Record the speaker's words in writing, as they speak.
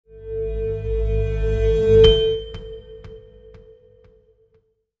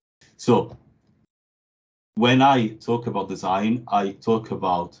So when I talk about design, I talk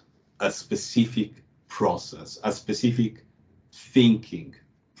about a specific process, a specific thinking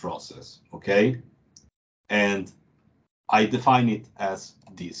process, okay? And I define it as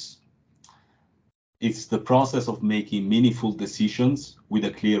this. It's the process of making meaningful decisions with a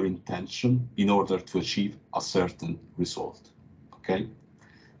clear intention in order to achieve a certain result, okay?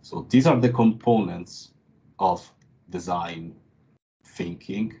 So these are the components of design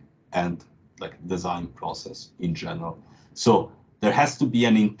thinking and like design process in general. So there has to be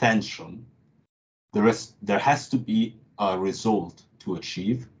an intention, there has to be a result to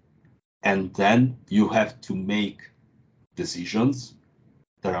achieve, and then you have to make decisions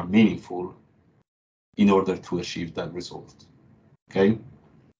that are meaningful in order to achieve that result, okay?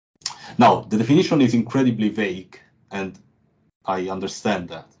 Now, the definition is incredibly vague, and I understand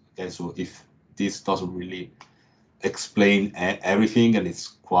that, okay? So if this doesn't really explain everything and it's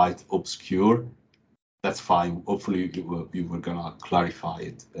quite obscure, that's fine. Hopefully you were gonna clarify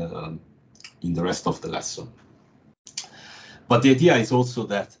it in the rest of the lesson. But the idea is also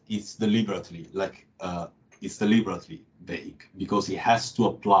that it's deliberately vague because it has to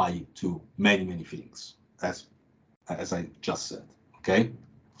apply to many things, as I just said, okay?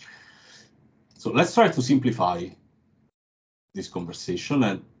 So let's try to simplify this conversation,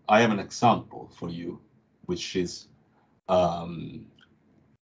 and I have an example for you, which is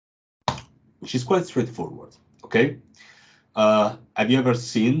quite straightforward, okay? Have you ever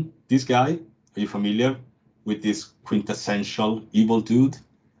seen this guy? Are you familiar with this quintessential evil dude?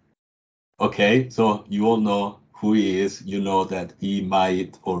 Okay, so you all know who he is. You know that he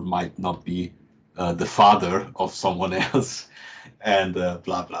might or might not be the father of someone else, and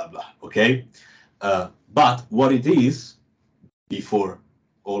blah, blah, blah, okay? But what it is, before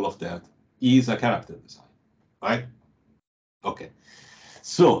all of that, is a character design, right? Okay,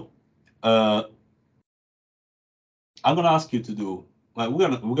 so I'm gonna ask you to do, well,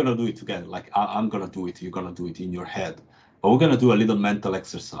 we're gonna do it together. Like I'm gonna do it, you're gonna do it in your head. But we're gonna do a little mental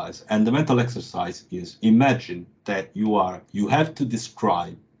exercise, and the mental exercise is imagine that you have to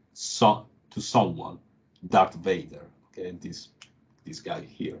describe to someone Darth Vader, okay, this guy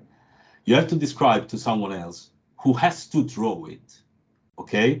here. You have to describe to someone else who has to draw it,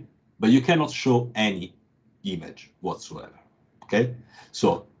 okay? But you cannot show any image whatsoever, okay?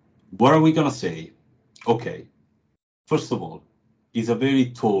 So what are we gonna say? Okay, first of all, he's a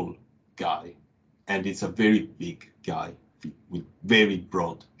very tall guy, and it's a very big guy with very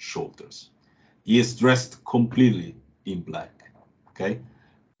broad shoulders. He is dressed completely in black, okay?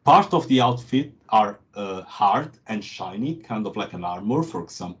 Part of the outfit are hard and shiny, kind of like an armor, for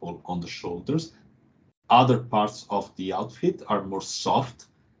example, on the shoulders. Other parts of the outfit are more soft,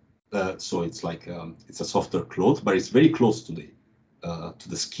 so it's like it's a softer cloth, but it's very close to the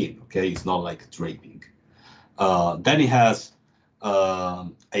skin, okay? It's not like draping. Then he has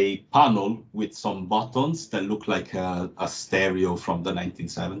a panel with some buttons that look like a stereo from the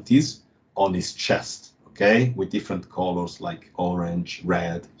 1970s on his chest, okay, with different colors like orange,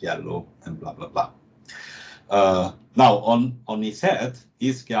 red, yellow, and blah, blah, blah. Now, on his head,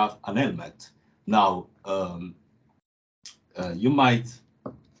 he's got an helmet. Now, you might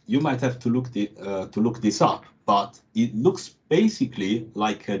have to look this up, but it looks basically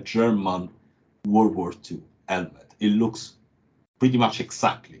like a German World War II helmet. It looks pretty much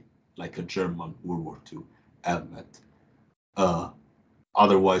exactly like a German World War II helmet,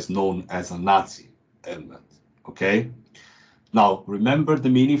 otherwise known as a Nazi helmet, okay? Now, remember the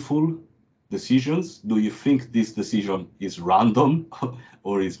meaningful decisions. Do you think this decision is random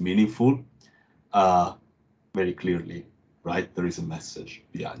or is meaningful? Very clearly, right? There is a message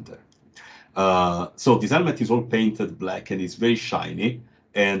behind there. So this helmet is all painted black and it's very shiny.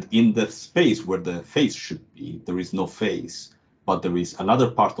 And in the space where the face should be, there is no face, but there is another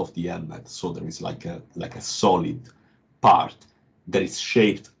part of the helmet. So there is like a solid part that is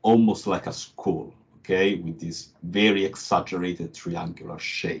shaped almost like a skull, okay, with this very exaggerated triangular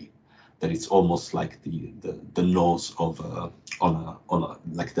shape. That it's almost like the nose of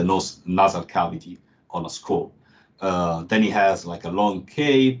like the nasal cavity on a skull. Then he has like a long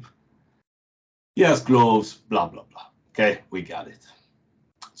cape. He has gloves, blah blah blah. Okay, we got it.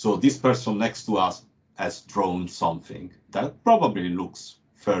 So this person next to us has drawn something that probably looks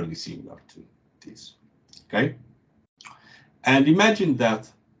fairly similar to this. Okay, and imagine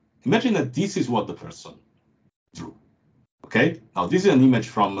that this is what the person drew. Okay, now this is an image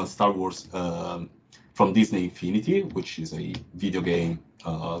from Star Wars, from Disney Infinity, which is a video game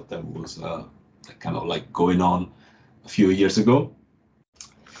that was kind of like going on a few years ago.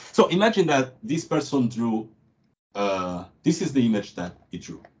 So imagine that this person drew, this is the image that he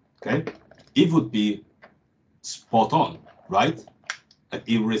drew. okay, it would be spot on, right?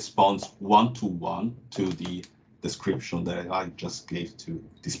 It responds one-to-one to the description that I just gave to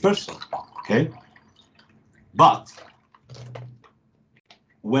this person, okay? But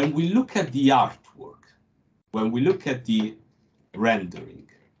when we look at the artwork, when we look at the rendering,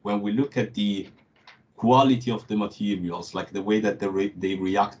 when we look at the quality of the materials, like the way that they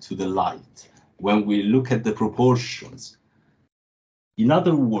react to the light, when we look at the proportions, in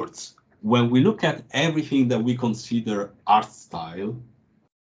other words, when we look at everything that we consider art style,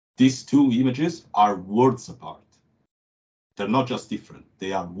 these two images are worlds apart. They're not just different,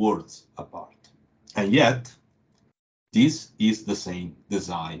 they are worlds apart. And yet, this is the same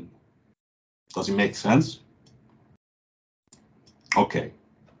design. Does it make sense? Okay.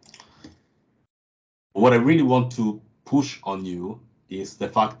 What I really want to push on you is the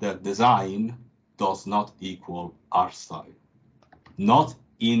fact that design does not equal art style. Not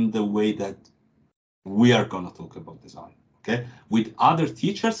in the way that we are going to talk about design. Okay, with other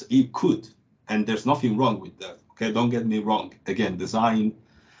teachers, it could, and there's nothing wrong with that. Okay, don't get me wrong. Again, design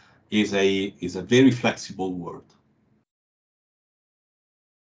is a very flexible word.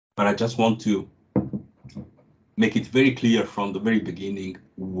 But I just want to make it very clear from the very beginning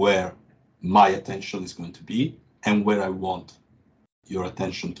where my attention is going to be and where I want your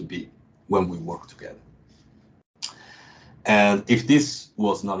attention to be when we work together. And if this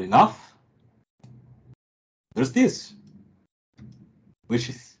was not enough, there's this, which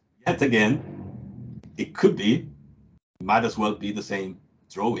is, yet again, it could be, might as well be the same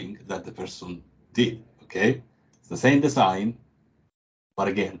drawing that the person did, okay? It's the same design, but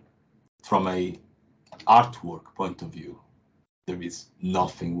again, from a artwork point of view, there is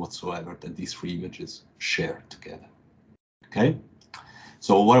nothing whatsoever that these three images share together, okay?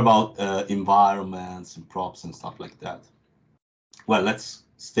 So what about environments and props and stuff like that? Well, let's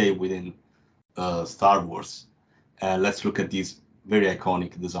stay within Star Wars. Let's look at this very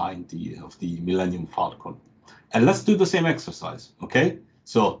iconic design of the Millennium Falcon. And let's do the same exercise, okay?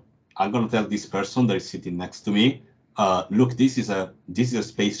 So I'm going to tell this person that is sitting next to me, look, this is a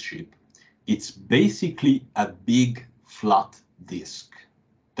spaceship. It's basically a big flat disk.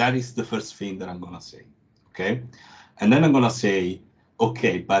 That is the first thing that I'm going to say, okay? And then I'm going to say,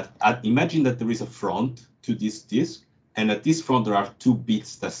 okay, but imagine that there is a front to this disk, and at this front there are two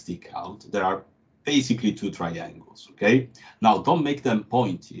bits that stick out. There are basically two triangles, okay? Now don't make them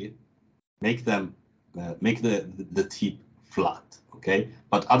pointy, make them make the tip flat, okay?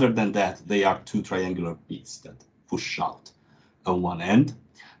 But other than that, they are two triangular bits that push out on one end.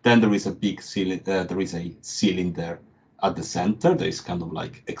 Then there is a big cylinder, there is a cylinder at the center that is kind of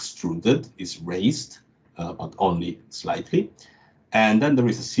like extruded, is raised, but only slightly. And then there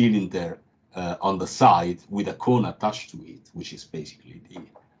is a cylinder on the side with a cone attached to it, which is basically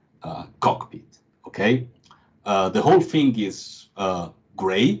the cockpit, okay? The whole thing is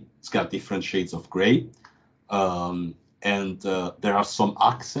gray. It's got different shades of gray. And there are some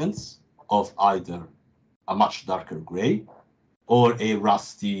accents of either a much darker gray or a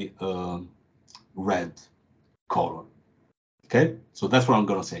rusty red color, okay? So that's what I'm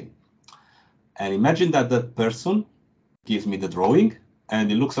gonna say. And imagine that that person gives me the drawing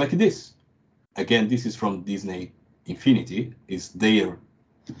and it looks like this. Again, this is from Disney Infinity. Is the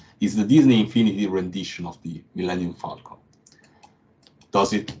Disney Infinity rendition of the Millennium Falcon.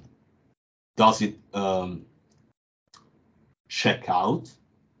 Does it check out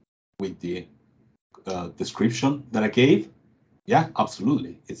with the description that I gave? Yeah,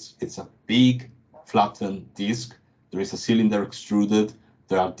 absolutely. It's a big flattened disc. There is a cylinder extruded.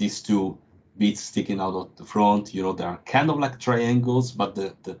 There are these two bits sticking out of the front. You know, they are kind of like triangles, but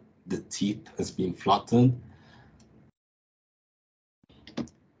the tip has been flattened.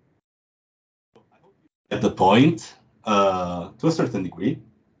 At the point, to a certain degree,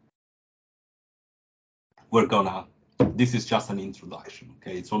 this is just an introduction,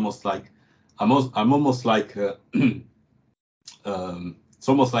 okay? It's almost like, I'm almost like, it's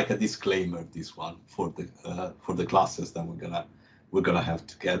almost like a disclaimer, this one, for the classes that we're gonna have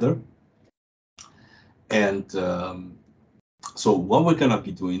together. And so what we're gonna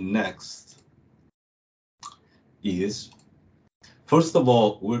be doing next is, first of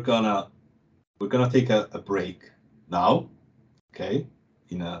all, we're gonna take a break now, okay,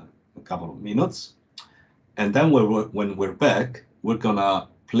 in a couple of minutes, and then when we're back, we're gonna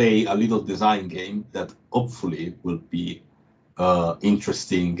play a little design game that hopefully will be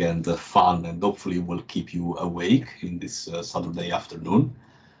interesting and fun, and hopefully will keep you awake in this Saturday afternoon,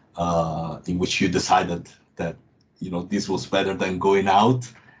 in which you decided that, you know, this was better than going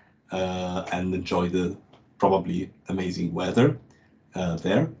out and enjoy the probably amazing weather.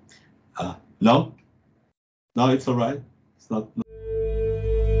 there. No, it's all right. It's not.